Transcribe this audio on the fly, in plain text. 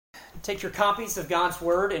Take your copies of God's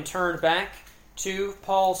Word and turn back to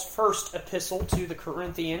Paul's first epistle to the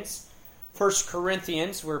Corinthians. 1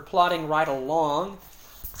 Corinthians, we're plodding right along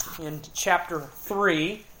in chapter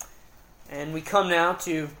 3. And we come now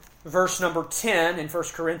to verse number 10 in 1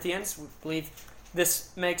 Corinthians. We believe this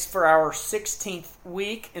makes for our 16th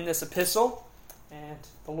week in this epistle. And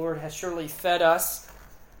the Lord has surely fed us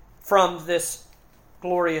from this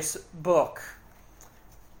glorious book.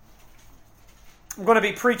 I'm going to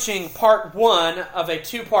be preaching part 1 of a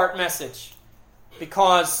 2-part message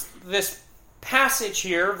because this passage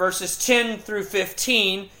here, verses 10 through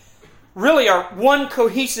 15, really are one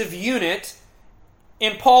cohesive unit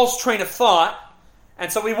in Paul's train of thought.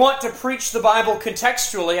 And so we want to preach the Bible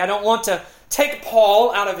contextually. I don't want to take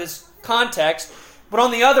Paul out of his context. But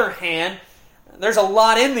on the other hand, there's a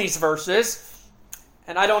lot in these verses,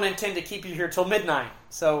 and I don't intend to keep you here till midnight.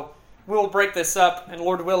 So we'll break this up, and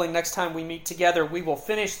Lord willing, next time we meet together, we will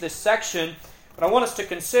finish this section. But I want us to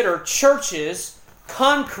consider churches,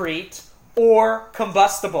 concrete or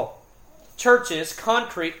combustible. Churches,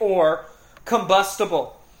 concrete or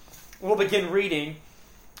combustible. We'll begin reading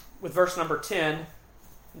with verse number 10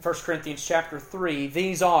 in 1 Corinthians chapter 3.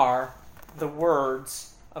 These are the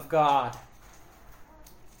words of God.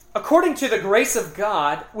 According to the grace of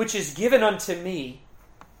God, which is given unto me,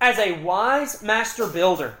 as a wise master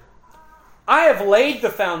builder, I have laid the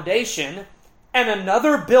foundation, and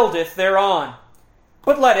another buildeth thereon.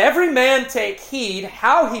 But let every man take heed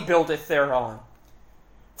how he buildeth thereon.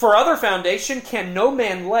 For other foundation can no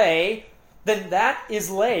man lay than that is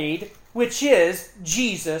laid, which is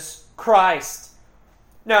Jesus Christ.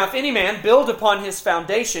 Now if any man build upon his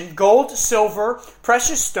foundation gold, silver,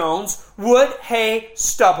 precious stones, wood, hay,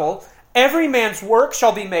 stubble, every man's work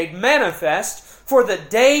shall be made manifest, for the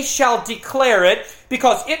day shall declare it,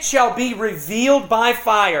 because it shall be revealed by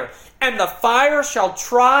fire. And the fire shall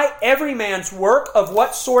try every man's work of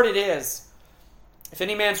what sort it is. If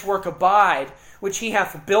any man's work abide, which he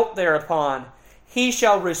hath built thereupon, he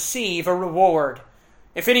shall receive a reward.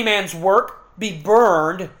 If any man's work be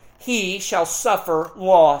burned, he shall suffer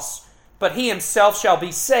loss. But he himself shall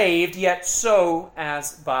be saved, yet so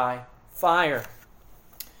as by fire.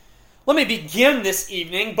 Let me begin this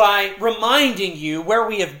evening by reminding you where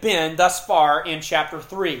we have been thus far in chapter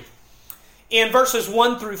 3. In verses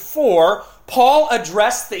 1 through 4, Paul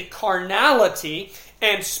addressed the carnality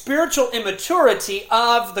and spiritual immaturity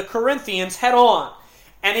of the Corinthians head on.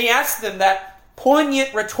 And he asked them that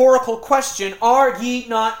poignant rhetorical question, are ye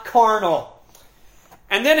not carnal?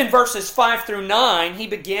 And then in verses 5 through 9, he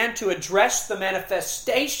began to address the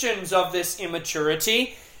manifestations of this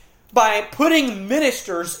immaturity by putting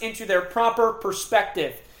ministers into their proper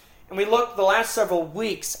perspective. And we looked the last several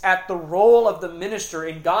weeks at the role of the minister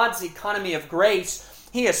in God's economy of grace.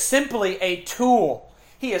 He is simply a tool.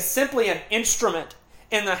 He is simply an instrument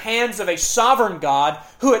in the hands of a sovereign God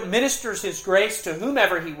who administers His grace to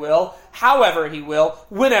whomever He will, however He will,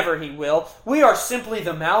 whenever He will. We are simply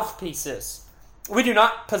the mouthpieces. We do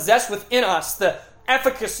not possess within us the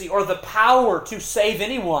efficacy or the power to save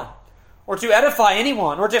anyone, or to edify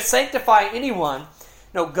anyone, or to sanctify anyone.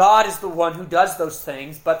 No, God is the one who does those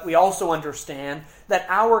things, but we also understand that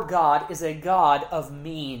our God is a God of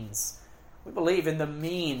means. We believe in the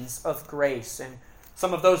means of grace, and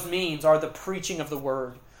some of those means are the preaching of the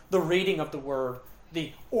Word, the reading of the Word,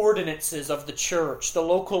 the ordinances of the church, the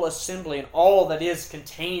local assembly, and all that is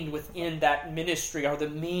contained within that ministry are the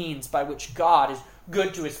means by which God is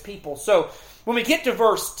good to His people. So, when we get to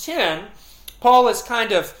verse 10, Paul is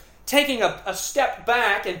kind of taking a step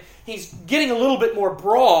back, and he's getting a little bit more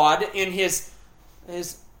broad in his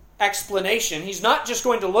explanation. He's not just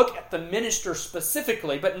going to look at the minister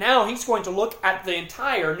specifically, but now he's going to look at the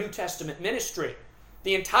entire New Testament ministry,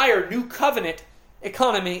 the entire New Covenant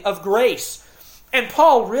economy of grace. And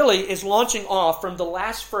Paul really is launching off from the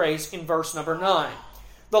last phrase in verse number 9.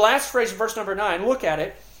 The last phrase in verse number 9, look at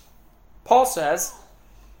it. Paul says,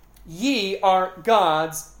 ye are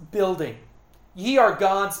God's building. Ye are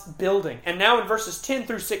God's building. And now in verses 10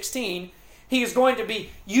 through 16, he is going to be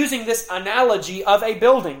using this analogy of a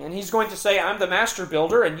building. And he's going to say, I'm the master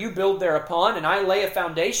builder, and you build thereupon, and I lay a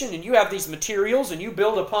foundation, and you have these materials, and you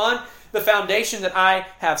build upon the foundation that I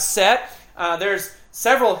have set. There's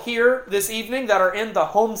several here this evening that are in the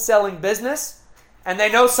home selling business, and they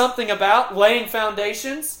know something about laying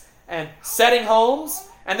foundations and setting homes,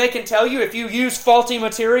 and they can tell you if you use faulty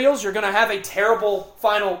materials, you're going to have a terrible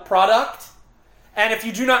final product. And if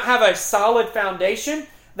you do not have a solid foundation,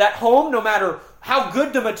 that home, no matter how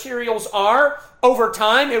good the materials are, over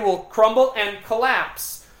time it will crumble and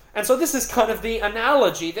collapse. And so this is kind of the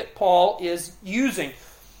analogy that Paul is using.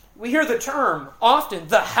 we hear the term often,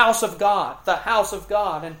 the house of God, the house of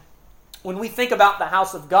God. And when we think about the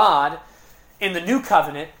house of God in the new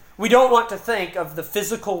covenant, we don't want to think of the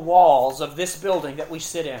physical walls of this building that we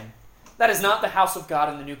sit in. That is not the house of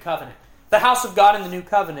God in the new covenant. The house of God in the new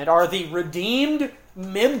covenant are the redeemed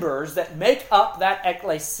members that make up that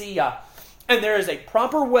ecclesia. And there is a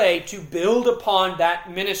proper way to build upon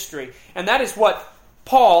that ministry. And that is what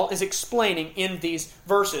Paul is explaining in these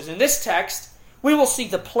verses. In this text, we will see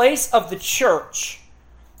the place of the church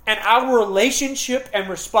and our relationship and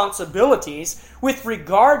responsibilities with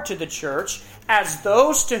regard to the church as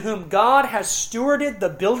those to whom God has stewarded the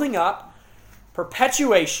building up,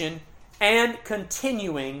 perpetuation, and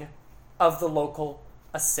continuing of the local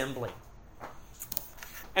assembly.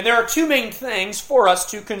 And there are two main things for us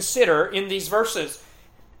to consider in these verses.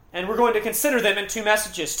 And we're going to consider them in two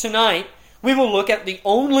messages. Tonight, we will look at the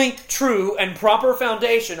only true and proper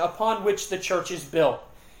foundation upon which the church is built.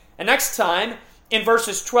 And next time, in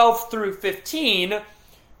verses 12 through 15,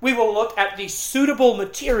 we will look at the suitable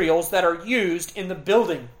materials that are used in the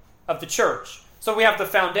building of the church. So we have the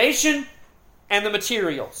foundation and the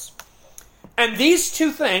materials. And these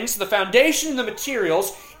two things, the foundation and the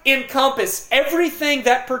materials, encompass everything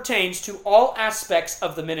that pertains to all aspects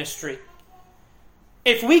of the ministry.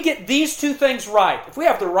 If we get these two things right, if we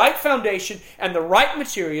have the right foundation and the right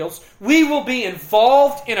materials, we will be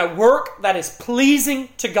involved in a work that is pleasing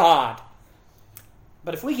to God.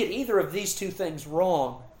 But if we get either of these two things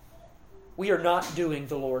wrong, we are not doing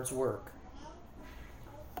the Lord's work.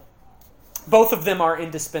 Both of them are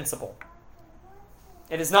indispensable.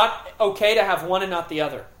 It is not okay to have one and not the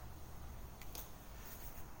other.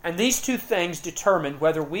 And these two things determine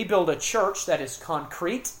whether we build a church that is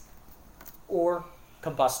concrete or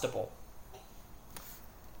combustible.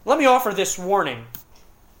 Let me offer this warning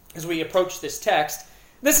as we approach this text.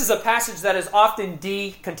 This is a passage that is often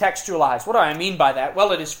decontextualized. What do I mean by that?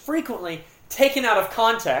 Well, it is frequently taken out of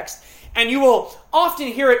context, and you will often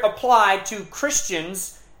hear it applied to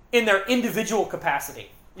Christians in their individual capacity,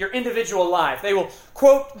 your individual life. They will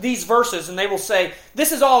quote these verses and they will say,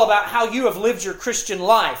 this is all about how you have lived your Christian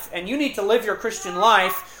life, and you need to live your Christian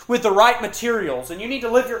life with the right materials, and you need to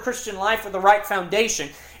live your Christian life with the right foundation.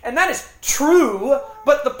 And that is true,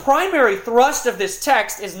 but the primary thrust of this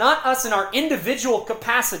text is not us in our individual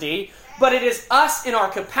capacity, but it is us in our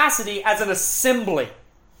capacity as an assembly.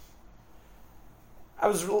 I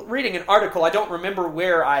was reading an article, I don't remember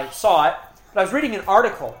where I saw it, but I was reading an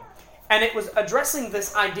article, and it was addressing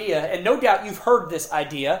this idea, and no doubt you've heard this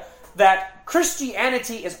idea, that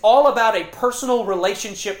Christianity is all about a personal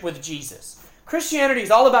relationship with Jesus. Christianity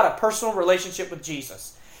is all about a personal relationship with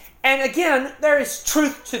Jesus. And again, there is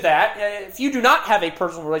truth to that. If you do not have a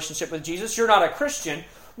personal relationship with Jesus, you're not a Christian.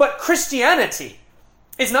 But Christianity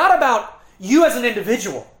is not about you as an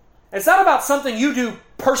individual. It's not about something you do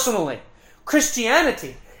personally.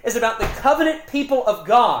 Christianity is about the covenant people of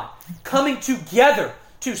God coming together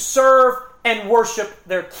to serve and worship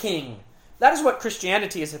their King. That is what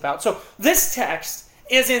Christianity is about. So this text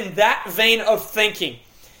is in that vein of thinking.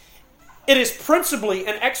 It is principally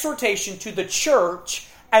an exhortation to the church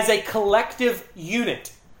as a collective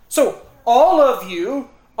unit. So all of you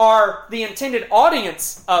are the intended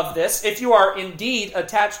audience of this. If you are indeed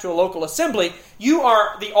attached to a local assembly, you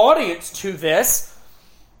are the audience to this,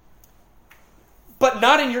 but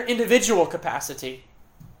not in your individual capacity,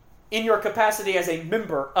 in your capacity as a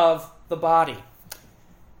member of the body.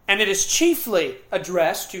 And it is chiefly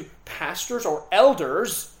addressed to pastors or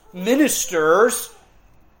elders, ministers,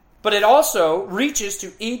 but it also reaches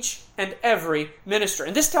to each and every minister.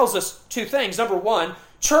 And this tells us two things. Number one,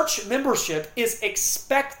 church membership is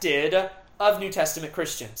expected of New Testament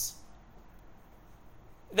Christians.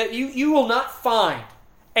 That you will not find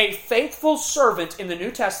a faithful servant in the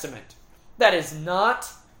New Testament that is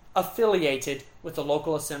not affiliated with the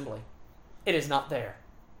local assembly. It is not there.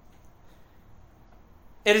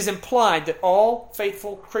 It is implied that all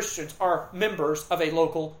faithful Christians are members of a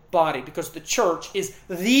local body because the church is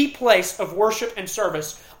the place of worship and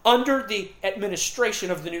service under the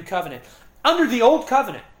administration of the new covenant. Under the old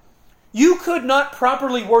covenant, you could not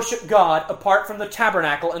properly worship God apart from the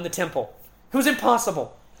tabernacle and the temple. It was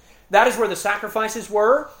impossible. That is where the sacrifices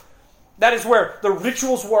were. That is where the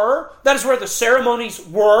rituals were. That is where the ceremonies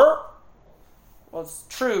were. Well, it's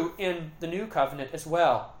true in the new covenant as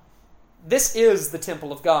well. This is the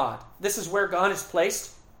temple of God. This is where God has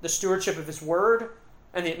placed the stewardship of His Word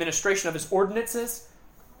and the administration of His ordinances.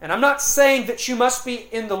 And I'm not saying that you must be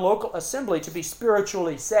in the local assembly to be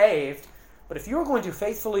spiritually saved, but if you're going to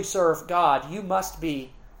faithfully serve God, you must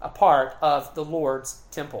be a part of the Lord's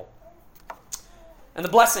temple. And the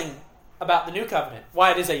blessing about the new covenant,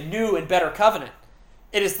 why it is a new and better covenant.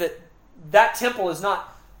 It is that temple is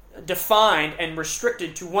not defined and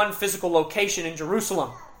restricted to one physical location in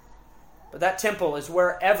Jerusalem. But that temple is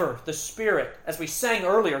wherever the Spirit, as we sang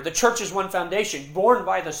earlier, the church is one foundation, born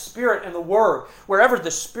by the Spirit and the Word. Wherever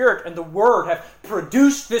the Spirit and the Word have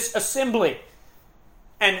produced this assembly.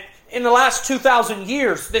 And in the last 2,000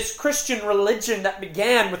 years, this Christian religion that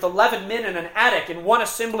began with 11 men in an attic in one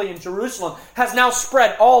assembly in Jerusalem has now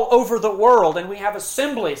spread all over the world. And we have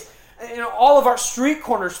assemblies, all of our street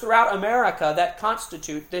corners throughout America that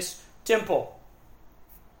constitute this temple.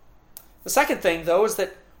 The second thing, though, is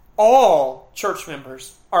that all church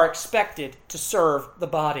members are expected to serve the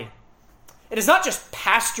body. It is not just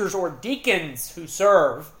pastors or deacons who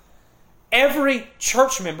serve. Every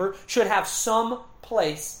church member should have some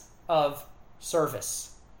place of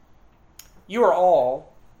service. You are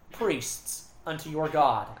all priests unto your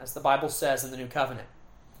God, as the Bible says in the New Covenant.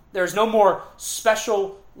 There is no more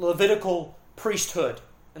special Levitical priesthood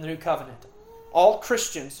in the New Covenant. All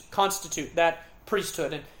Christians constitute that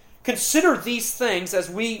priesthood. And consider these things as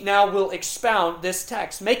we now will expound this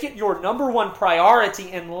text. Make it your number one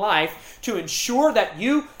priority in life to ensure that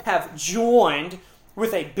you have joined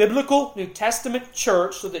with a biblical New Testament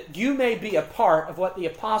church so that you may be a part of what the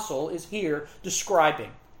apostle is here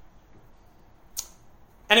describing.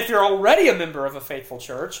 And if you're already a member of a faithful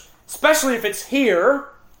church, especially if it's here,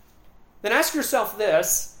 then ask yourself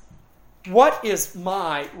this: what is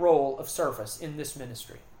my role of service in this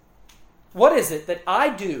ministry? What is it that I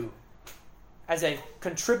do as a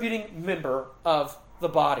contributing member of the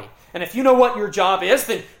body? And if you know what your job is,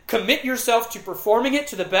 then commit yourself to performing it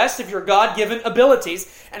to the best of your God-given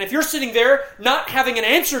abilities. And if you're sitting there not having an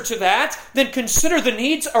answer to that, then consider the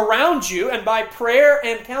needs around you, and by prayer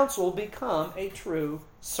and counsel become a true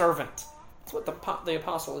servant. That's what the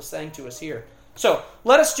apostle is saying to us here. So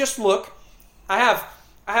let us just look. I have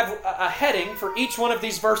a heading for each one of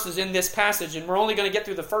these verses in this passage, and we're only going to get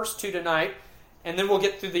through the first two tonight, and then we'll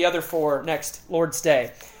get through the other four next Lord's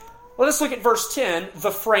Day. Let us look at verse 10,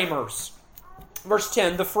 the framers. Verse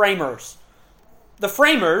 10, the framers. The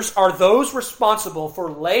framers are those responsible for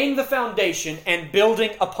laying the foundation and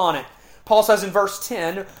building upon it. Paul says in verse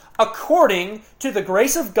 10, according to the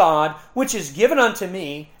grace of God, which is given unto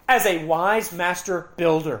me as a wise master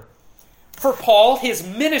builder. For Paul, his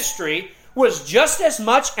ministry was just as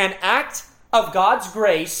much an act of God's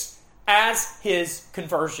grace as his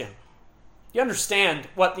conversion. You understand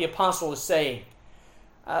what the apostle is saying.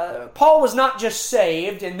 Paul was not just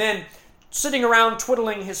saved and then sitting around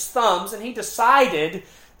twiddling his thumbs, and he decided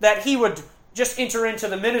that he would just enter into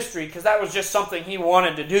the ministry because that was just something he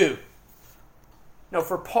wanted to do. No,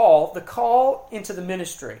 for Paul, the call into the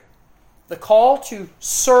ministry, the call to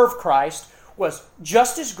serve Christ, was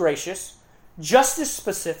just as gracious, just as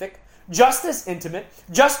specific, just as intimate,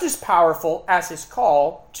 just as powerful as his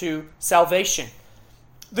call to salvation.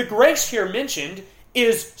 The grace here mentioned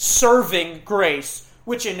is serving grace,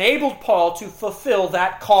 which enabled Paul to fulfill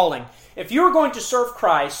that calling. If you are going to serve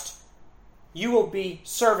Christ, you will be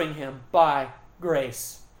serving Him by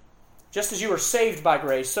grace. Just as you are saved by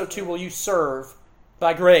grace, so too will you serve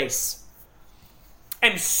by grace.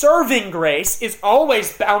 And serving grace is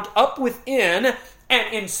always bound up within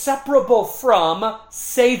and inseparable from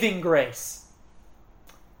saving grace.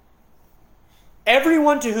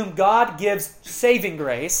 Everyone to whom God gives saving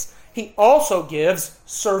grace, He also gives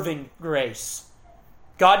serving grace.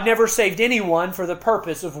 God never saved anyone for the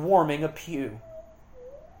purpose of warming a pew.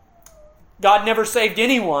 God never saved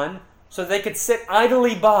anyone so they could sit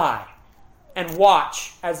idly by and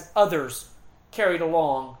watch as others carried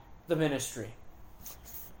along the ministry.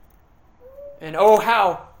 And oh,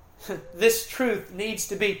 how this truth needs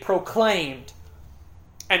to be proclaimed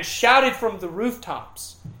and shouted from the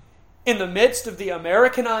rooftops in the midst of the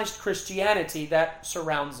Americanized Christianity that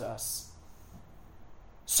surrounds us.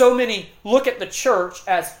 So many look at the church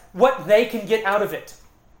as what they can get out of it.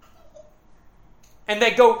 And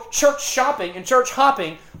they go church shopping and church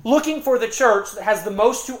hopping, looking for the church that has the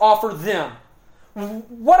most to offer them.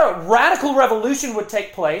 What a radical revolution would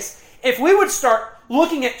take place if we would start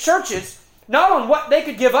looking at churches not on what they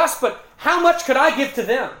could give us, but how much could I give to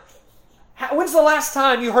them? When's the last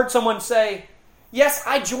time you heard someone say, yes,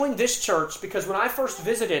 I joined this church because when I first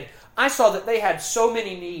visited, I saw that they had so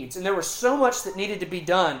many needs and there was so much that needed to be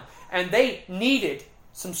done and they needed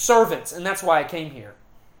some servants, and that's why I came here.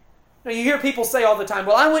 Now, you hear people say all the time,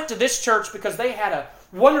 well, I went to this church because they had a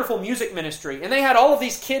wonderful music ministry and they had all of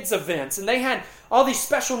these kids events and they had all these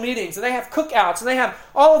special meetings and they have cookouts and they have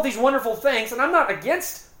all of these wonderful things, and I'm not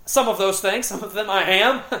against some of those things. Some of them I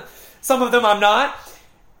am. Some of them I'm not.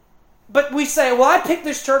 But we say, well, I picked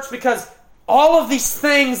this church because all of these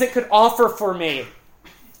things it could offer for me.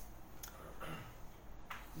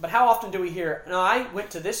 But how often do we hear, no, I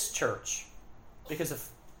went to this church because of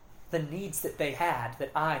the needs that they had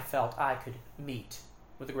that I felt I could meet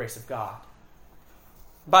with the grace of God.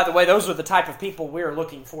 By the way, those are the type of people we're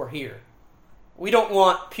looking for here. We don't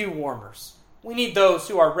want pew warmers. We need those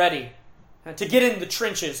who are ready to get in the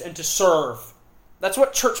trenches and to serve. That's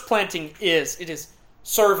what church planting is. It is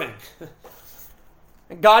serving.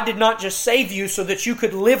 God did not just save you so that you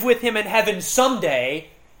could live with Him in heaven someday.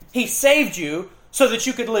 He saved you so that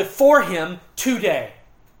you could live for Him today.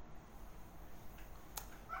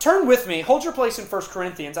 Turn with me, hold your place in 1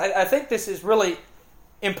 Corinthians. I think this is really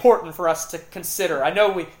important for us to consider. I know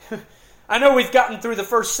we've gotten through the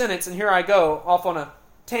first sentence, and here I go off on a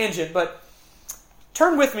tangent, but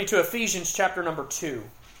turn with me to Ephesians chapter number 2.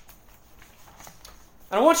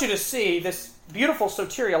 And I want you to see this beautiful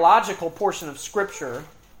soteriological portion of Scripture.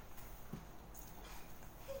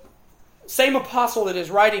 Same apostle that is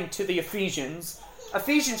writing to the Ephesians.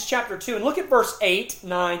 Ephesians chapter 2, and look at verse 8,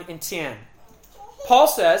 9, and 10. Paul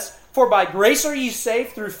says, "For by grace are ye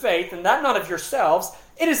saved through faith, and that not of yourselves.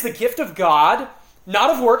 It is the gift of God,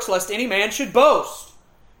 not of works, lest any man should boast."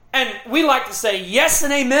 And we like to say yes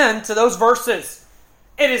and amen to those verses.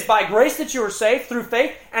 It is by grace that you are saved through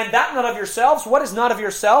faith, and that not of yourselves. What is not of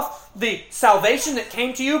yourself? The salvation that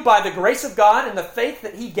came to you by the grace of God and the faith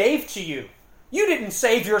that He gave to you. You didn't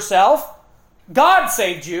save yourself. God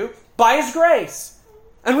saved you by His grace.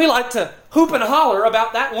 And we like to hoop and holler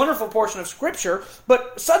about that wonderful portion of Scripture,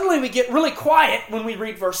 but suddenly we get really quiet when we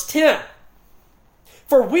read verse 10.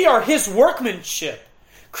 "For we are His workmanship,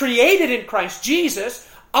 created in Christ Jesus,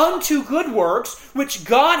 unto good works, which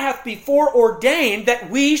God hath before ordained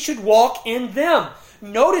that we should walk in them."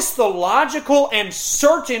 Notice the logical and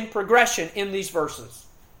certain progression in these verses.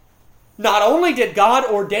 Not only did God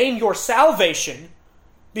ordain your salvation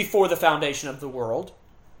before the foundation of the world,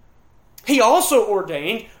 He also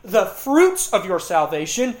ordained the fruits of your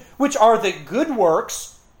salvation, which are the good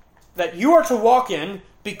works that you are to walk in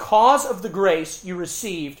because of the grace you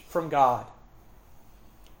received from God.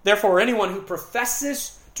 Therefore, anyone who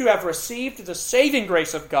professes to have received the saving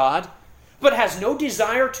grace of God, but has no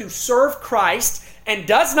desire to serve Christ and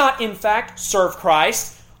does not in fact serve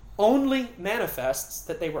Christ, only manifests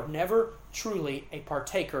that they were never truly a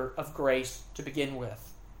partaker of grace to begin with.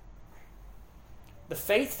 The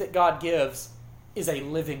faith that God gives is a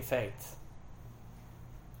living faith.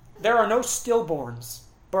 There are no stillborns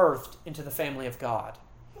birthed into the family of God.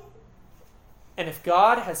 And if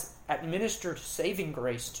God has administered saving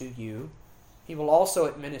grace to you, He will also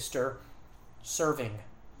administer serving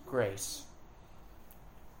grace.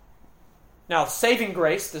 Now, saving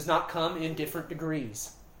grace does not come in different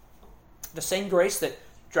degrees. The same grace that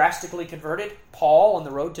drastically converted Paul on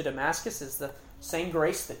the road to Damascus is the same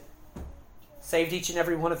grace that saved each and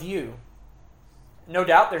every one of you. No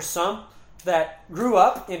doubt there's some that grew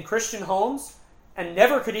up in Christian homes and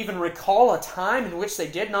never could even recall a time in which they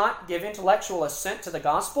did not give intellectual assent to the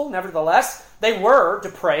gospel. Nevertheless, they were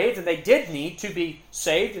depraved and they did need to be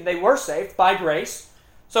saved, and they were saved by grace.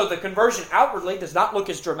 So the conversion outwardly does not look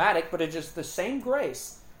as dramatic, but it is the same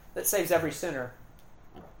grace that saves every sinner.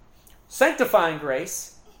 Sanctifying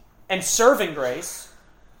grace and serving grace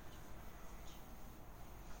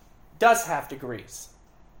does have degrees.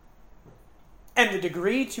 And the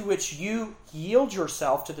degree to which you yield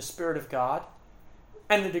yourself to the Spirit of God,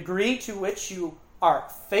 and the degree to which you are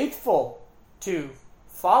faithful to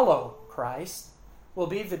follow Christ, will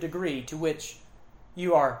be the degree to which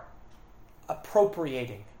you are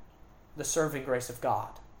appropriating the serving grace of God.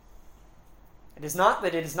 It is not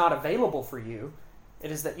that it is not available for you,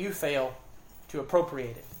 it is that you fail to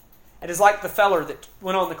appropriate it. It is like the feller that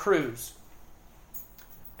went on the cruise,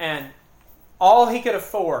 and all he could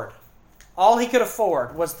afford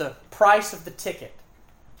was the price of the ticket.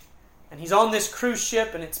 And he's on this cruise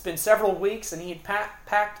ship, and it's been several weeks, and he had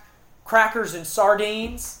packed crackers and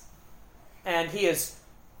sardines, and he is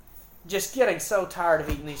just getting so tired of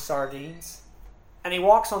eating these sardines. And he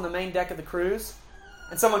walks on the main deck of the cruise,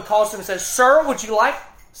 and someone calls to him and says, "Sir, would you like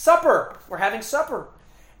supper? We're having supper."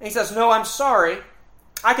 And he says, "No, I'm sorry.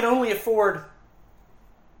 I can only afford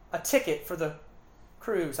a ticket for the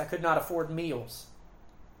cruise. I could not afford meals."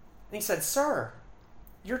 And he said, "Sir,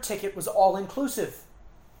 your ticket was all-inclusive.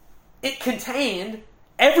 It contained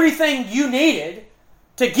everything you needed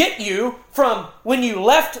to get you from when you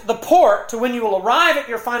left the port to when you will arrive at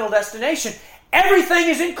your final destination. Everything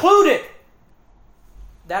is included."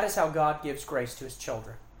 That is how God gives grace to His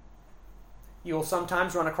children. You will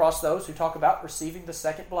sometimes run across those who talk about receiving the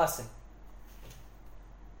second blessing.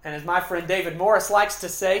 And as my friend David Morris likes to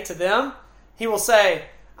say to them, he will say,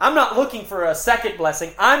 I'm not looking for a second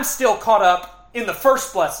blessing. I'm still caught up in the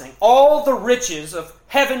first blessing. All the riches of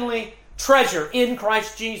heavenly treasure in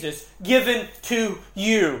Christ Jesus given to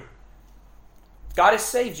you. God has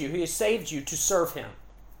saved you. He has saved you to serve Him.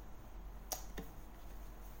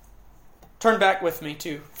 Turn back with me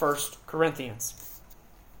to 1 Corinthians.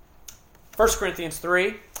 1 Corinthians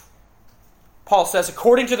 3. Paul says,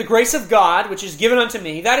 according to the grace of God, which is given unto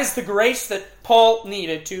me, that is the grace that Paul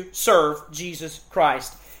needed to serve Jesus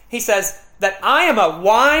Christ. He says that I am a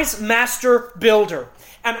wise master builder,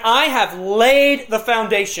 and I have laid the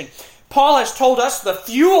foundation. Paul has told us the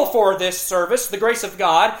fuel for this service, the grace of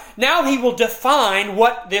God. Now he will define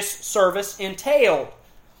what this service entailed.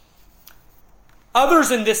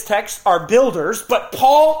 Others in this text are builders, but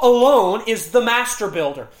Paul alone is the master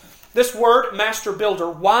builder. This word, master builder,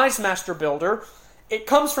 wise master builder, it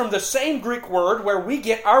comes from the same Greek word where we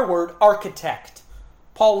get our word architect.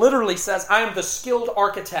 Paul literally says, I am the skilled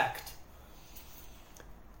architect.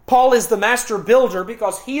 Paul is the master builder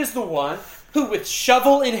because he is the one who with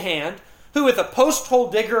shovel in hand, who with a post hole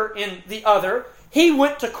digger in the other, he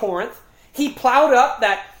went to Corinth, he plowed up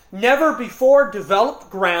that never before developed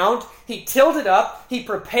ground, he tilled it up, he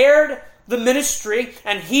prepared the ministry,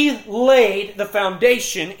 and he laid the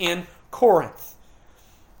foundation in Corinth.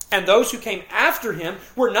 And those who came after him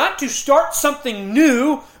were not to start something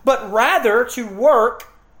new, but rather to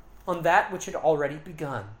work on that which had already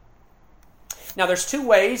begun. Now there's two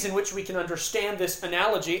ways in which we can understand this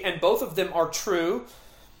analogy, and both of them are true.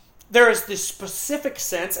 There is this specific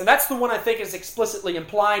sense, and that's the one I think is explicitly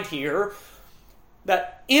implied here,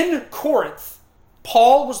 that in Corinth,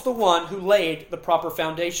 Paul was the one who laid the proper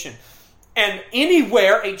foundation. And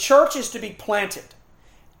anywhere a church is to be planted,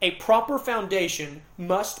 a proper foundation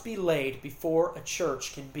must be laid before a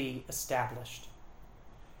church can be established.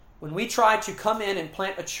 When we try to come in and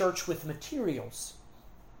plant a church with materials,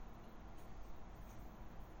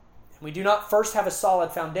 and we do not first have a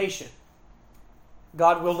solid foundation,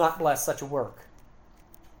 God will not bless such a work.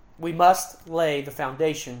 We must lay the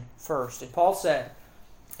foundation first. And Paul said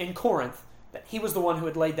in Corinth that he was the one who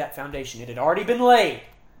had laid that foundation. It had already been laid.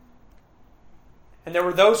 And there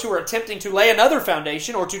were those who were attempting to lay another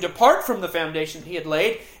foundation or to depart from the foundation he had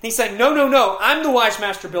laid. And he's saying, no, I'm the wise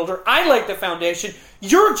master builder. I laid the foundation.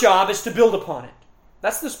 Your job is to build upon it.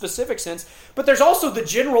 That's the specific sense. But there's also the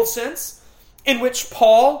general sense in which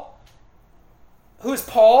Paul, who is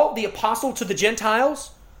Paul, the apostle to the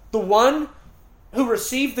Gentiles, the one who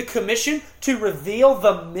received the commission to reveal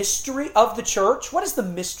the mystery of the church. What is the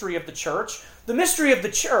mystery of the church? The mystery of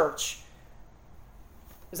the church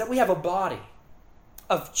is that we have a body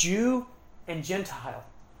of Jew and Gentile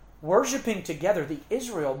worshiping together, the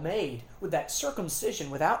Israel made with that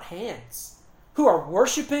circumcision without hands, who are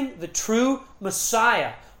worshiping the true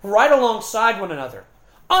Messiah right alongside one another.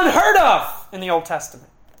 Unheard of in the Old Testament.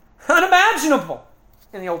 Unimaginable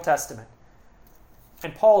in the Old Testament.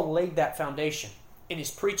 And Paul laid that foundation in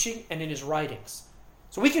his preaching and in his writings.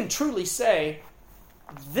 So we can truly say,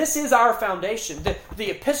 this is our foundation.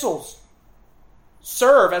 The epistles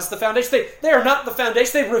serve as the foundation. They are not the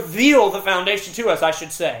foundation. They reveal the foundation to us, I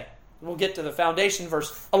should say. We'll get to the foundation,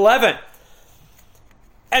 verse 11.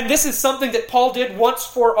 And this is something that Paul did once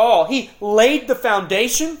for all. He laid the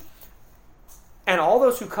foundation, and all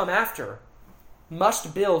those who come after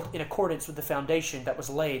must build in accordance with the foundation that was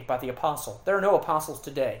laid by the apostle. There are no apostles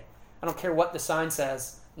today. I don't care what the sign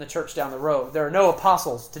says in the church down the road. There are no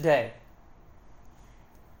apostles today.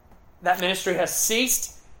 That ministry has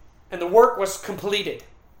ceased, and the work was completed.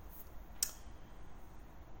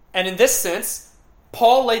 And in this sense,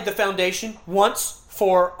 Paul laid the foundation once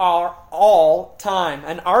for all time.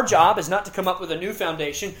 And our job is not to come up with a new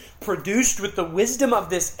foundation produced with the wisdom of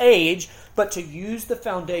this age, but to use the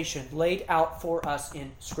foundation laid out for us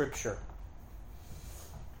in Scripture.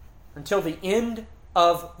 Until the end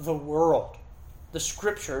of the world, the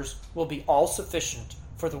Scriptures will be all sufficient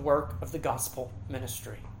for the work of the gospel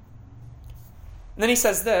ministry. And then he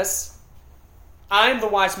says this, I am the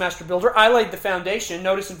wise master builder. I laid the foundation.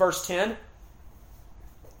 Notice in verse 10,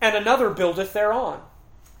 and another buildeth thereon.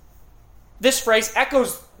 This phrase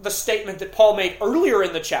echoes the statement that Paul made earlier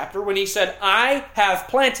in the chapter when he said, I have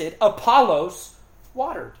planted, Apollos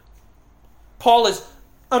watered. Paul is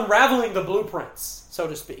unraveling the blueprints, so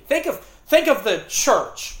to speak. Think of the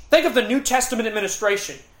church. Think of the New Testament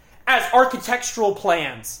administration as architectural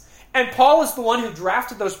plans. And Paul is the one who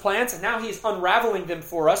drafted those plans, and now he is unraveling them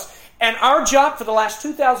for us. And our job for the last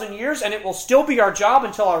 2,000 years, and it will still be our job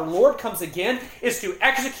until our Lord comes again, is to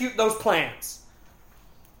execute those plans.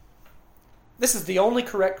 This is the only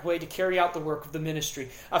correct way to carry out the work of the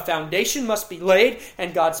ministry. A foundation must be laid,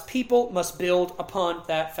 and God's people must build upon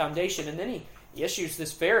that foundation. And then he issues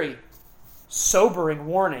this very sobering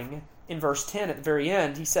warning in verse 10 at the very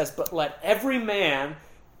end. He says, "But let every man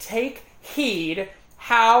take heed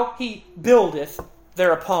how he buildeth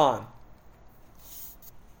thereupon."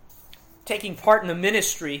 Taking part in the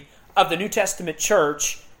ministry of the New Testament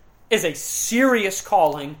church is a serious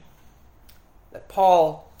calling that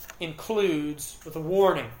Paul includes with a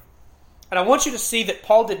warning. And I want you to see that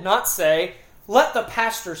Paul did not say, "Let the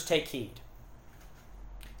pastors take heed.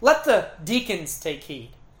 Let the deacons take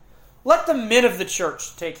heed. Let the men of the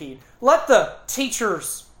church take heed. Let the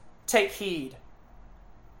teachers take heed.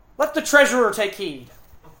 Let the treasurer take heed."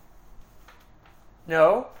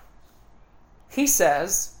 No. He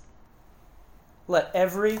says, "Let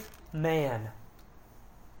every man,"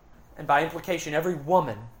 and by implication every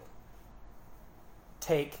woman,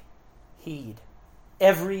 take heed.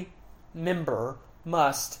 Every member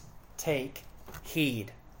must take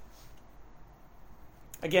heed.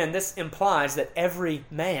 Again, this implies that every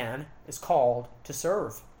man is called to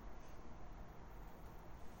serve.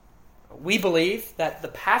 We believe that the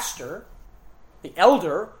pastor, the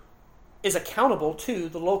elder, is accountable to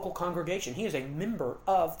the local congregation. He is a member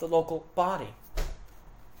of the local body.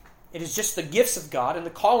 It is just the gifts of God and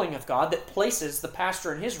the calling of God that places the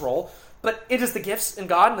pastor in his role, but it is the gifts in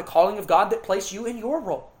God and the calling of God that place you in your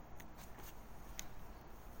role.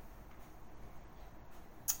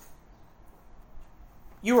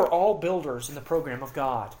 You are all builders in the program of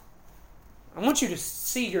God. I want you to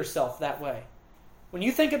see yourself that way. When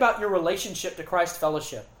you think about your relationship to Christ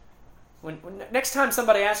Fellowship, when next time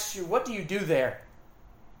somebody asks you, "What do you do there?"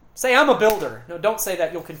 say, "I'm a builder." No, don't say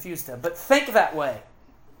that. You'll confuse them. But think that way.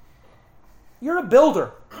 You're a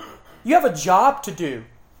builder. You have a job to do.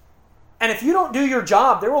 And if you don't do your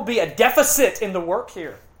job, there will be a deficit in the work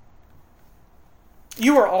here.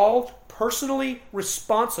 You are all personally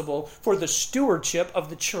responsible for the stewardship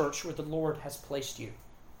of the church where the Lord has placed you.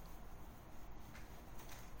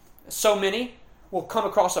 So many will come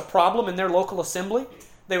across a problem in their local assembly.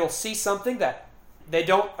 They will see something that they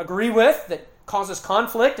don't agree with, that causes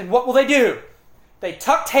conflict, and what will they do? They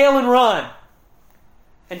tuck tail and run.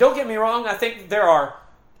 And don't get me wrong, I think there are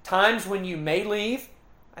times when you may leave.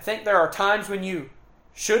 I think there are times when you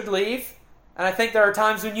should leave. And I think there are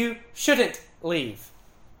times when you shouldn't leave.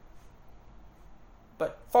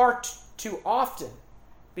 But far too often,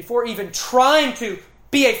 before even trying to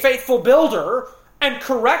be a faithful builder and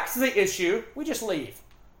correct the issue, we just leave.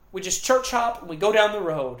 We just church hop and we go down the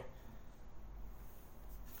road.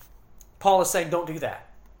 Paul is saying, don't do that.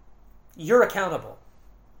 You're accountable.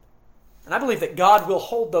 And I believe that God will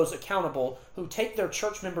hold those accountable who take their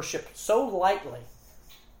church membership so lightly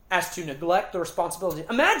as to neglect the responsibility.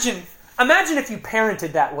 Imagine if you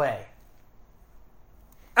parented that way.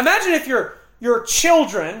 Imagine if your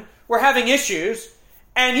children were having issues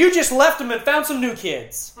and you just left them and found some new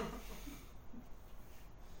kids.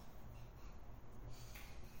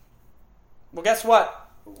 Well, guess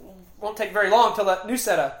what? It won't take very long till that new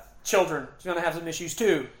set of children is going to have some issues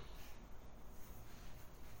too.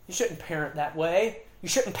 You shouldn't parent that way. You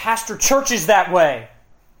shouldn't pastor churches that way.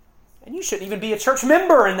 And you shouldn't even be a church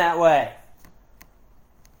member in that way.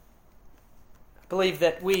 I believe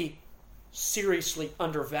that we seriously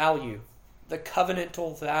undervalue the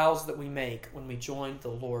covenantal vows that we make when we join the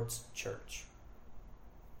Lord's church.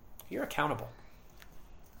 You're accountable.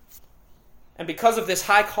 And because of this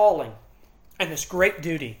high calling and this great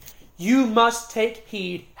duty, you must take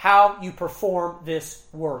heed how you perform this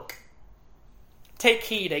work. Take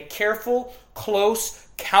heed, a careful, close,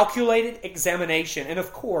 calculated examination. And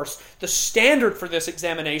of course, the standard for this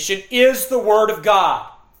examination is the Word of God.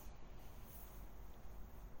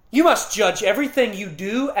 You must judge everything you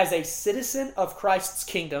do as a citizen of Christ's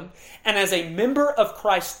kingdom and as a member of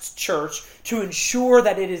Christ's church to ensure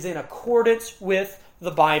that it is in accordance with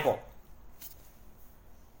the Bible.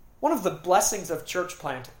 One of the blessings of church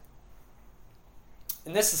planting,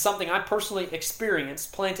 and this is something I personally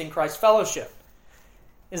experienced planting Christ Fellowship,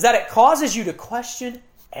 is that it causes you to question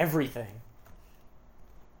everything.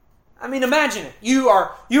 I mean, imagine it. You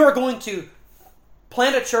are going to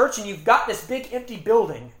plant a church and you've got this big empty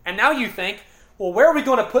building, and now you think, well, where are we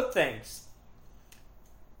going to put things?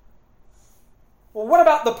 Well, what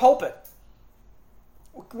about the pulpit?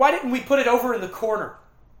 Why didn't we put it over in the corner?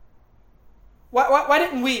 Why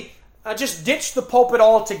didn't we just ditch the pulpit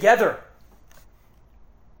altogether?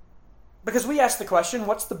 Because we ask the question,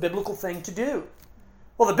 what's the biblical thing to do?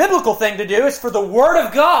 Well, the biblical thing to do is for the Word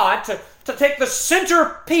of God to take the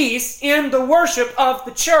centerpiece in the worship of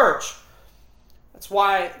the church. That's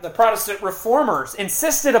why the Protestant reformers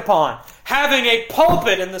insisted upon having a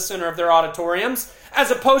pulpit in the center of their auditoriums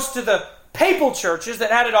as opposed to the papal churches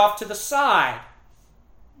that had it off to the side.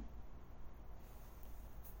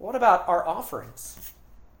 What about our offerings?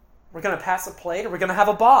 We're going to pass a plate or we're going to have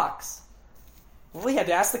a box? Well, we had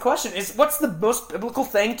to ask the question, what's the most biblical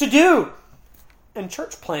thing to do? And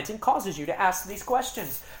church planting causes you to ask these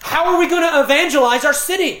questions. How are we going to evangelize our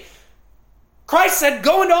city? Christ said,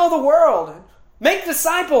 go into all the world and make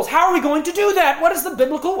disciples. How are we going to do that? What is the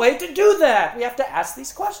biblical way to do that? We have to ask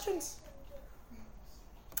these questions.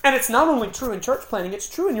 And it's not only true in church planting, it's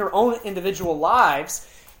true in your own individual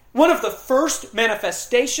lives. One of the first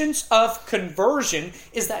manifestations of conversion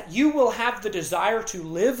is that you will have the desire to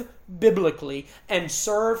live biblically and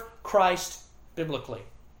serve Christ biblically.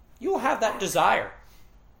 You will have that desire.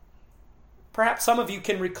 Perhaps some of you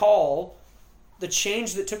can recall the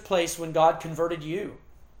change that took place when God converted you.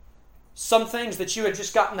 Some things that you had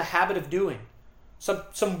just gotten the habit of doing.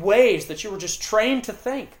 Some ways that you were just trained to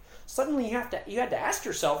think. Suddenly you had to ask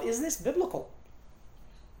yourself, is this biblical?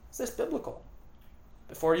 Is this biblical?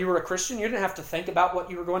 Before you were a Christian, you didn't have to think about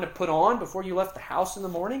what you were going to put on before you left the house in the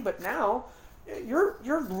morning. But now,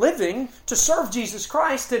 you're living to serve Jesus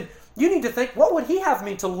Christ, and you need to think, what would He have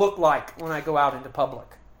me to look like when I go out into public?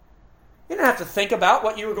 You didn't have to think about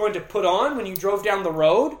what you were going to put on when you drove down the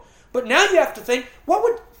road. But now you have to think, what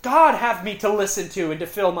would God have me to listen to and to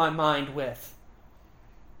fill my mind with?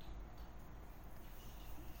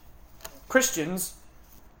 Christians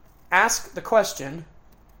ask the question,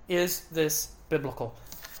 is this biblical?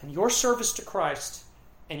 And your service to Christ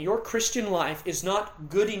and your Christian life is not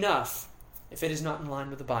good enough if it is not in line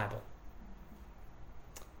with the Bible.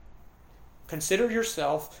 Consider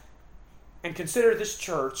yourself and consider this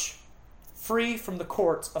church free from the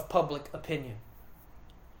courts of public opinion.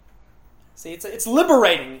 See, it's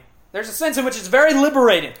liberating. There's a sense in which it's very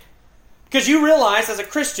liberating. Because you realize as a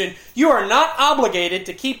Christian, you are not obligated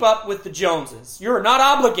to keep up with the Joneses. You are not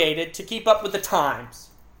obligated to keep up with the times.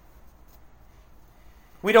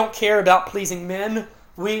 We don't care about pleasing men.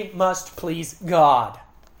 We must please God.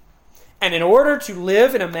 And in order to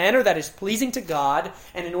live in a manner that is pleasing to God,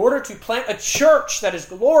 and in order to plant a church that is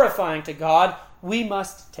glorifying to God, we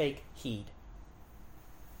must take heed.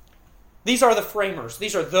 These are the framers.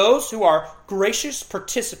 These are those who are gracious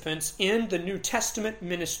participants in the New Testament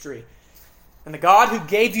ministry. And the God who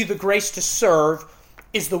gave you the grace to serve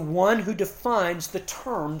is the one who defines the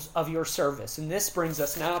terms of your service. And this brings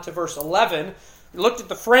us now to verse 11. We looked at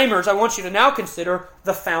the framers. I want you to now consider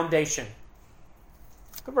the foundation.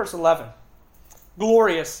 Look at verse 11.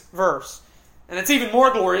 Glorious verse. And it's even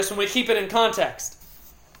more glorious when we keep it in context.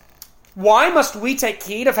 Why must we take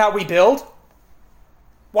heed of how we build?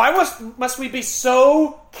 Why must we be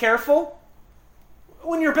so careful?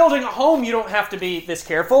 When you're building a home, you don't have to be this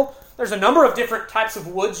careful. There's a number of different types of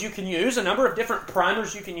woods you can use, a number of different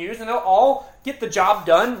primers you can use, and they'll all get the job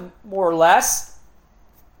done, more or less.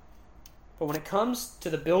 But when it comes to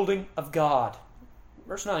the building of God,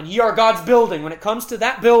 verse 9, ye are God's building. When it comes to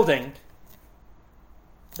that building,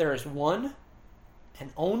 there is one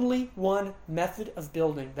and only one method of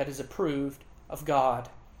building that is approved of God.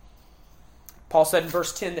 Paul said in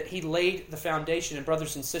verse 10 that he laid the foundation. And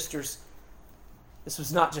brothers and sisters, this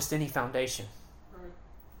was not just any foundation.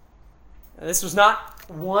 This was not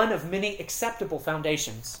one of many acceptable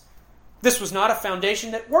foundations. This was not a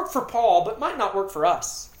foundation that worked for Paul, but might not work for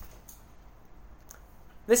us.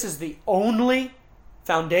 This is the only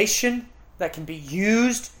foundation that can be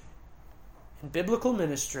used in biblical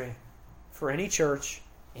ministry for any church,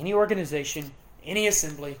 any organization, any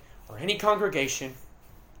assembly, or any congregation.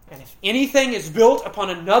 And if anything is built upon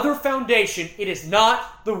another foundation, it is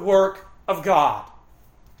not the work of God.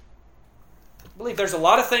 I believe there's a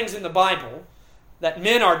lot of things in the Bible that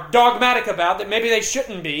men are dogmatic about that maybe they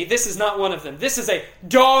shouldn't be. This is not one of them. This is a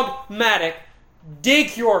dogmatic,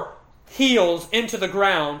 dig your heels into the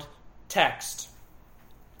ground text.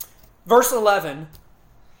 Verse 11,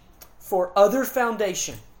 for other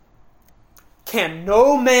foundation can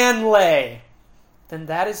no man lay than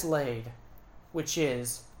that is laid, which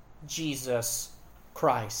is Jesus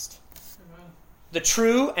Christ. Amen. The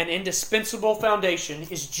true and indispensable foundation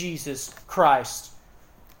is Jesus Christ.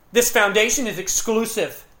 This foundation is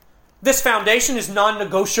exclusive. This foundation is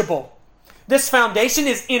non-negotiable. This foundation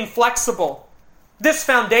is inflexible. This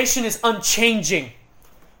foundation is unchanging.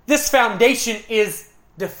 This foundation is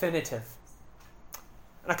definitive.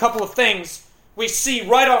 And a couple of things we see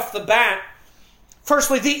right off the bat.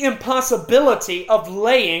 Firstly, the impossibility of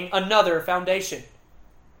laying another foundation.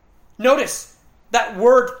 Notice that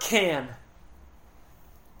word can.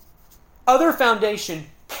 Other foundation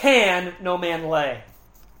can no man lay.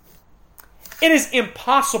 It is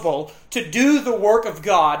impossible to do the work of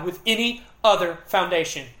God with any other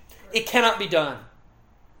foundation. It cannot be done.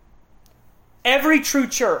 Every true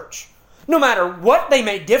church, no matter what they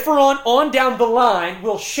may differ on down the line,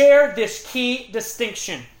 will share this key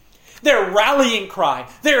distinction. Their rallying cry,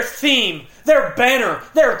 their theme, their banner,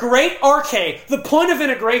 their great arche, the point of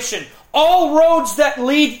integration, all roads that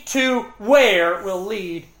lead to where will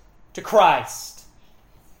lead to Christ.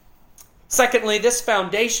 Secondly, this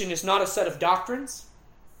foundation is not a set of doctrines,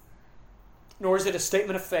 nor is it a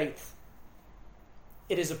statement of faith.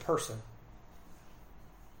 It is a person.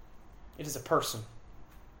 It is a person.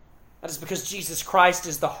 That is because Jesus Christ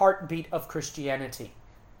is the heartbeat of Christianity.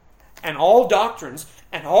 And all doctrines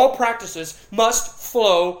and all practices must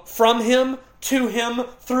flow from Him, to Him,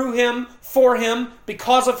 through Him, for Him,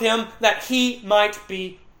 because of Him, that He might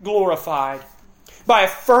be glorified. By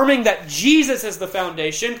affirming that Jesus is the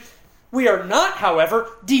foundation, we are not, however,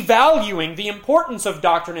 devaluing the importance of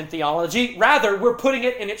doctrine and theology. Rather, we're putting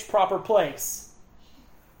it in its proper place.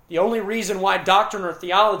 The only reason why doctrine or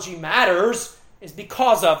theology matters is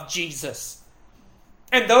because of Jesus.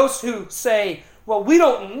 And those who say, well, we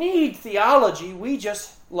don't need theology, we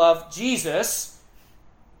just love Jesus,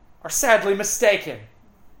 are sadly mistaken.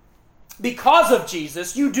 Because of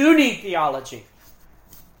Jesus, you do need theology.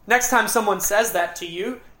 Next time someone says that to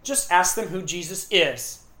you, just ask them who Jesus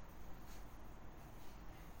is.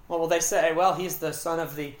 What will they say? Well, He's the Son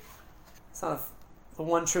of the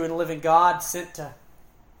one true and living God, sent to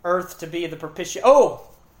earth to be the propitiation. Oh,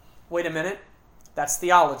 wait a minute. That's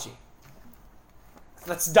theology.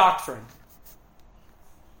 That's doctrine.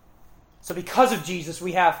 So because of Jesus,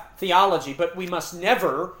 we have theology, but we must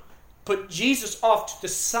never put Jesus off to the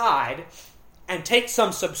side and take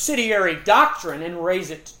some subsidiary doctrine and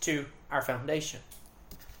raise it to our foundation.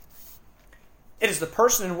 It is the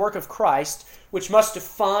person and work of Christ which must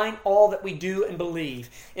define all that we do and believe.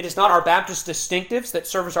 It is not our Baptist distinctives that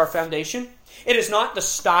serve as our foundation. It is not the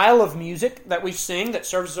style of music that we sing that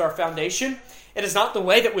serves as our foundation. It is not the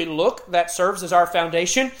way that we look that serves as our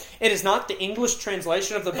foundation. It is not the English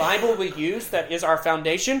translation of the Bible we use that is our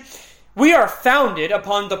foundation. We are founded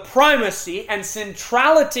upon the primacy and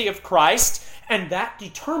centrality of Christ, and that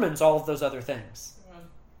determines all of those other things.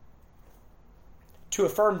 To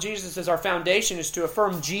affirm Jesus as our foundation is to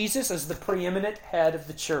affirm Jesus as the preeminent head of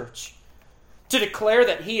the church. To declare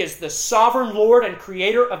that He is the sovereign Lord and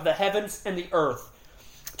Creator of the heavens and the earth.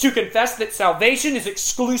 To confess that salvation is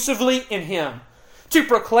exclusively in Him. To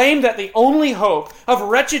proclaim that the only hope of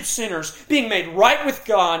wretched sinners being made right with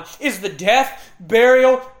God is the death,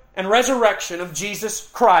 burial, and resurrection of Jesus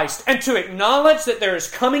Christ, and to acknowledge that there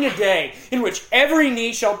is coming a day in which every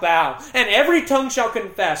knee shall bow and every tongue shall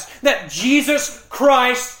confess that Jesus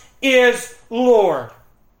Christ is Lord.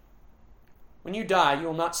 When you die, you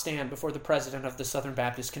will not stand before the president of the Southern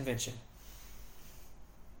Baptist Convention.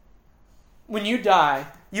 When you die,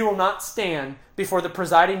 you will not stand before the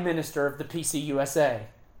presiding minister of the PCUSA.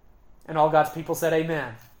 And all God's people said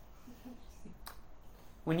amen.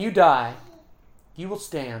 When you die, you will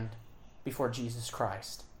stand before Jesus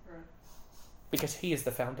Christ. Because He is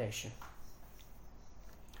the foundation.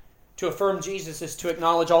 To affirm Jesus is to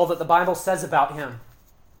acknowledge all that the Bible says about Him.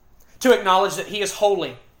 To acknowledge that He is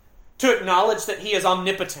holy. To acknowledge that He is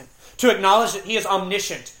omnipotent. To acknowledge that He is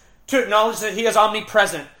omniscient. To acknowledge that He is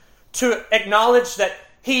omnipresent. To acknowledge that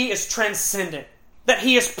He is transcendent. That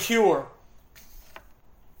He is pure.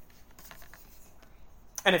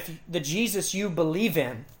 And if the Jesus you believe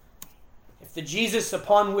in, if the Jesus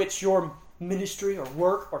upon which your ministry or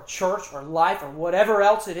work or church or life or whatever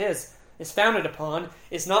else it is founded upon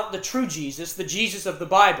is not the true Jesus, the Jesus of the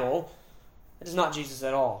Bible, it is not Jesus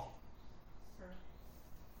at all.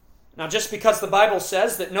 Now, just because the Bible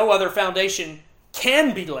says that no other foundation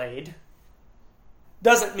can be laid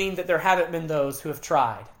doesn't mean that there haven't been those who have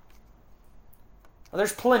tried. Well,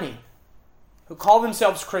 there's plenty who call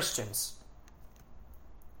themselves Christians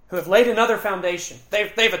who have laid another foundation.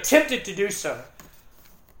 They've attempted to do so,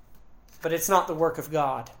 but it's not the work of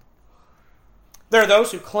God. There are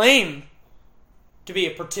those who claim to be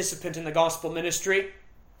a participant in the gospel ministry,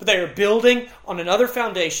 but they are building on another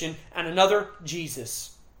foundation and another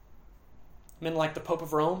Jesus. Men like the Pope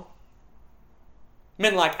of Rome,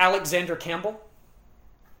 men like Alexander Campbell,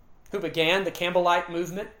 who began the Campbellite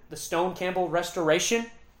movement, the Stone Campbell Restoration.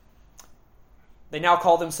 They now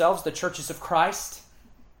call themselves the Churches of Christ.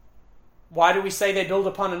 Why do we say they build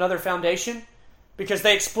upon another foundation? Because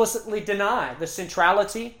they explicitly deny the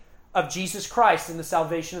centrality of Jesus Christ in the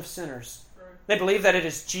salvation of sinners. They believe that it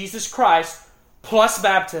is Jesus Christ plus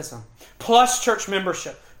baptism, plus church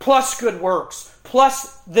membership, plus good works,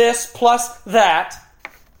 plus this, plus that.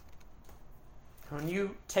 When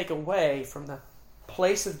you take away from the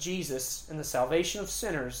place of Jesus and the salvation of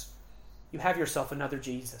sinners, you have yourself another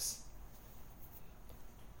Jesus.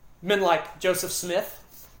 Men like Joseph Smith,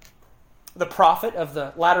 the prophet of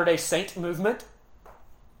the Latter-day Saint movement,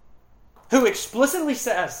 who explicitly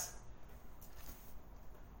says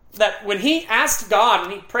that when he asked God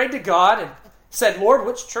and he prayed to God and said, Lord,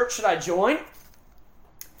 which church should I join?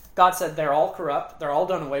 God said, they're all corrupt. They're all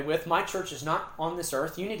done away with. My church is not on this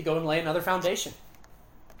earth. You need to go and lay another foundation.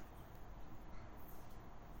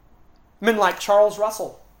 Men like Charles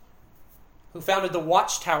Russell, who founded the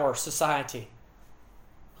Watchtower Society,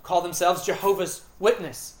 who call themselves Jehovah's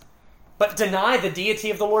Witness, but deny the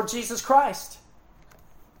deity of the Lord Jesus Christ.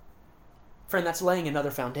 Friend, that's laying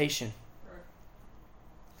another foundation.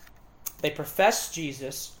 They profess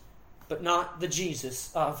Jesus, but not the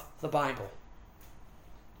Jesus of the Bible.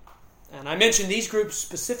 And I mention these groups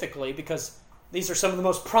specifically because these are some of the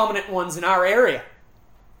most prominent ones in our area.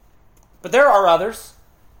 But there are others.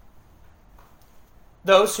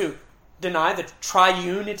 Those who deny the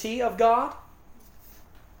triunity of God.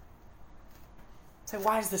 Say,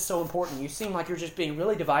 why is this so important? You seem like you're just being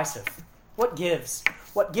really divisive. What gives?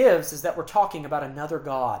 What gives is that we're talking about another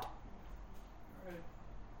God.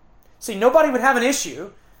 See, nobody would have an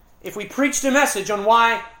issue if we preached a message on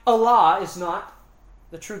why Allah is not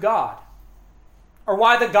the true God. Or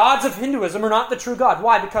why the gods of Hinduism are not the true God.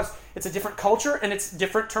 Why? Because it's a different culture and it's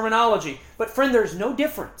different terminology. But friend, there's no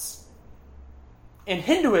difference. In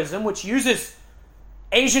Hinduism, which uses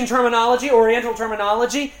Asian terminology, Oriental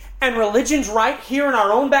terminology, and religions right here in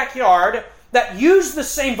our own backyard that use the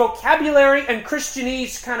same vocabulary and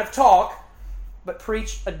Christianese kind of talk, but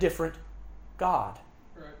preach a different God.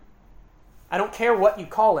 Right. I don't care what you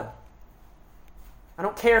call him. I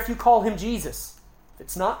don't care if you call him Jesus. If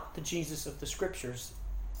it's not the Jesus of the Scriptures,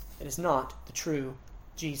 it is not the true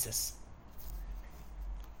Jesus.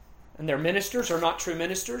 And their ministers are not true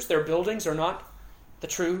ministers. Their buildings are not the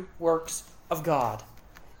true works of God.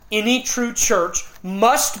 Any true church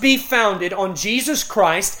must be founded on Jesus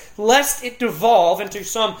Christ, lest it devolve into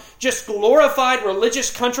some just glorified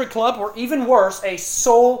religious country club, or even worse, a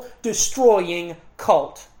soul-destroying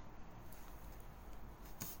cult.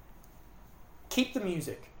 Keep the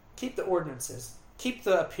music, keep the ordinances, keep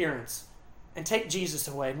the appearance, and take Jesus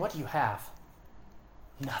away. And what do you have?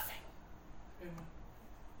 Nothing. Amen.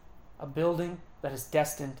 A building that is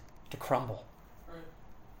destined to crumble.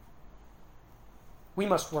 We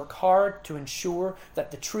must work hard to ensure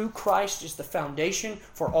that the true Christ is the foundation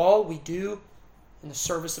for all we do in the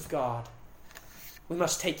service of God. We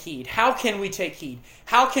must take heed. How can we take heed?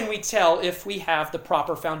 How can we tell if we have the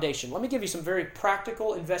proper foundation? Let me give you some very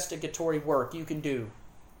practical investigatory work you can do.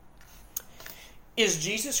 Is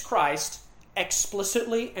Jesus Christ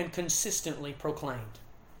explicitly and consistently proclaimed?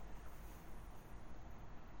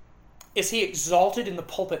 Is he exalted in the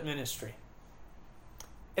pulpit ministry?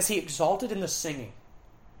 Is he exalted in the singing?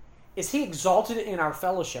 Is he exalted in our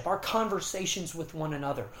fellowship, our conversations with one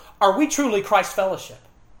another? Are we truly Christ fellowship?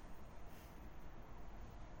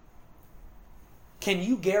 Can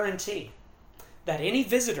you guarantee that any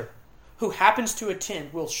visitor who happens to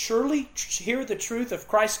attend will surely hear the truth of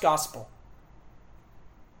Christ's gospel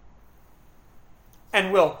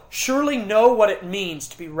and will surely know what it means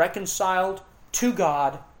to be reconciled to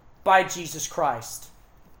God by Jesus Christ?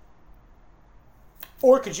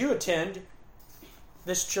 Or could you attend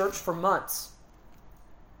this church for months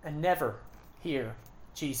and never hear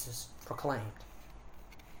Jesus proclaimed?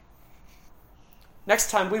 Next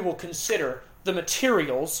time we will consider the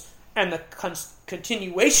materials and the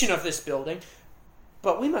continuation of this building,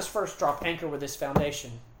 but we must first drop anchor with this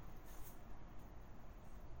foundation.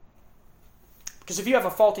 Because if you have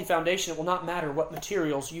a faulty foundation, it will not matter what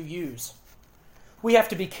materials you use. We have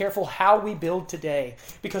to be careful how we build today,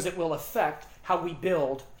 because it will affect how we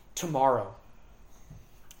build tomorrow.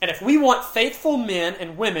 And if we want faithful men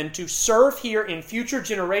and women to serve here in future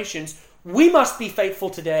generations, we must be faithful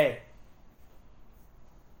today.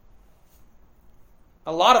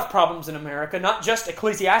 A lot of problems in America, not just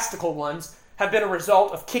ecclesiastical ones, have been a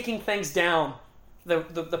result of kicking things down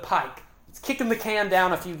the pike. It's kicking the can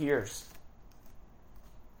down a few years.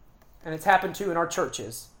 And it's happened too in our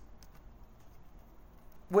churches.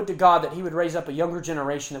 Would to God that he would raise up a younger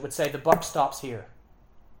generation that would say, the buck stops here.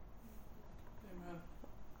 Amen.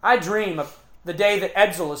 I dream of the day that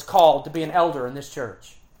Edsel is called to be an elder in this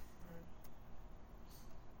church.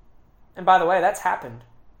 And by the way, that's happened.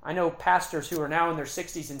 I know pastors who are now in their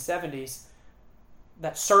 60s and 70s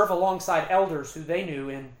that serve alongside elders who they knew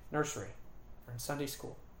in nursery or in Sunday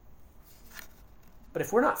school. But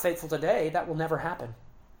if we're not faithful today, that will never happen.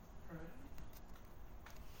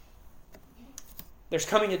 There's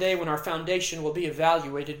coming a day when our foundation will be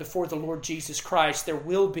evaluated before the Lord Jesus Christ. There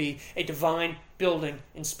will be a divine building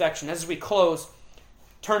inspection. As we close,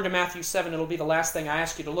 turn to Matthew 7. It'll be the last thing I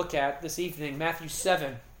ask you to look at this evening. Matthew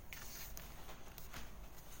 7.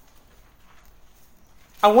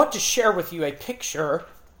 I want to share with you a picture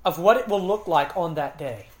of what it will look like on that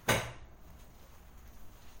day.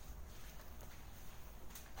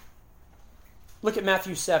 Look at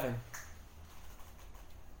Matthew 7.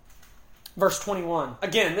 Verse 21.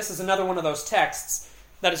 Again, this is another one of those texts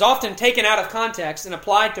that is often taken out of context and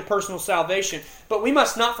applied to personal salvation. But we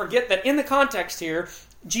must not forget that in the context here,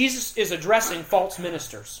 Jesus is addressing false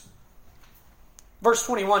ministers. Verse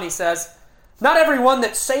 21, he says, "Not every one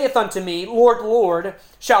that saith unto me, Lord, Lord,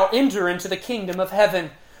 shall enter into the kingdom of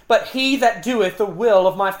heaven, but he that doeth the will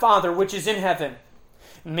of my Father which is in heaven.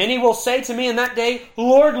 Many will say to me in that day,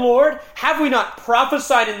 Lord, Lord, have we not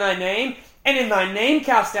prophesied in thy name, and in thy name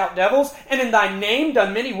cast out devils, and in thy name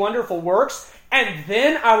done many wonderful works? And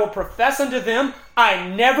then I will profess unto them, I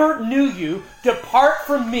never knew you. Depart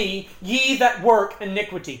from me, ye that work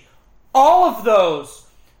iniquity." All of those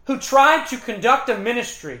who try to conduct a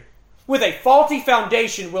ministry with a faulty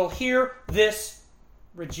foundation will hear this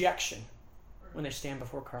rejection when they stand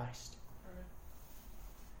before Christ.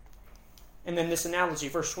 And then this analogy,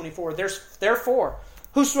 verse 24, "Therefore,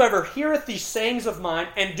 whosoever heareth these sayings of mine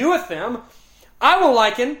and doeth them, I will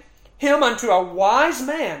liken him unto a wise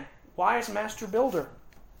man, wise master builder,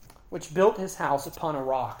 which built his house upon a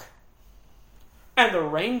rock. And the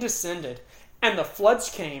rain descended, and the floods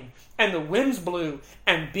came, and the winds blew,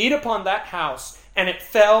 and beat upon that house, and it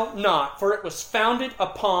fell not, for it was founded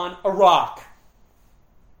upon a rock."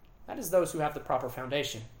 That is those who have the proper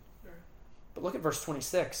foundation. But look at verse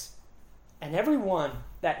 26. "And every one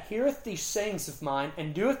that heareth these sayings of mine,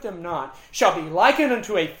 and doeth them not, shall be likened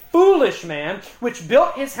unto a foolish man, which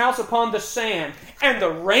built his house upon the sand. And the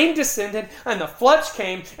rain descended, and the floods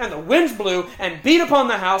came, and the winds blew, and beat upon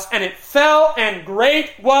the house, and it fell, and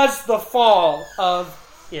great was the fall of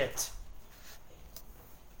it."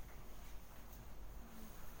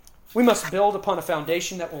 We must build upon a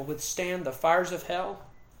foundation that will withstand the fires of hell,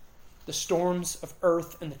 the storms of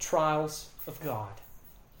earth, and the trials of God.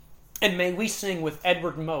 And may we sing with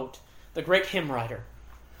Edward Mote, the great hymn writer,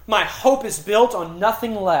 "My hope is built on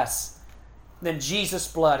nothing less than Jesus'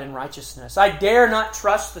 blood and righteousness. I dare not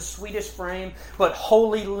trust the sweetest frame, but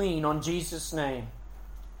wholly lean on Jesus' name.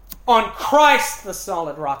 On Christ the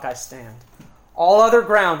solid rock I stand. All other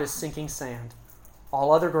ground is sinking sand.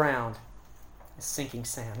 All other ground is sinking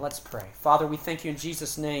sand." Let's pray. Father, we thank you in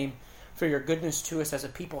Jesus' name for your goodness to us as a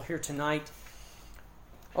people here tonight.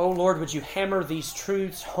 Oh Lord, would you hammer these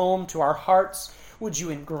truths home to our hearts? Would you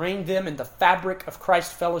ingrain them in the fabric of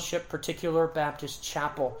Christ Fellowship, Particular Baptist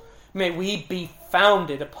Chapel? May we be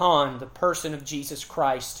founded upon the person of Jesus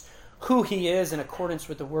Christ, who he is in accordance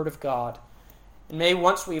with the Word of God. And may,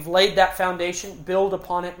 once we've laid that foundation, build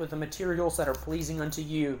upon it with the materials that are pleasing unto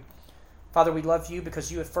you. Father, we love you because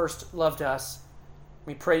you have first loved us.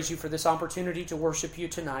 We praise you for this opportunity to worship you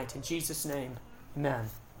tonight. In Jesus' name,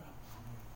 amen.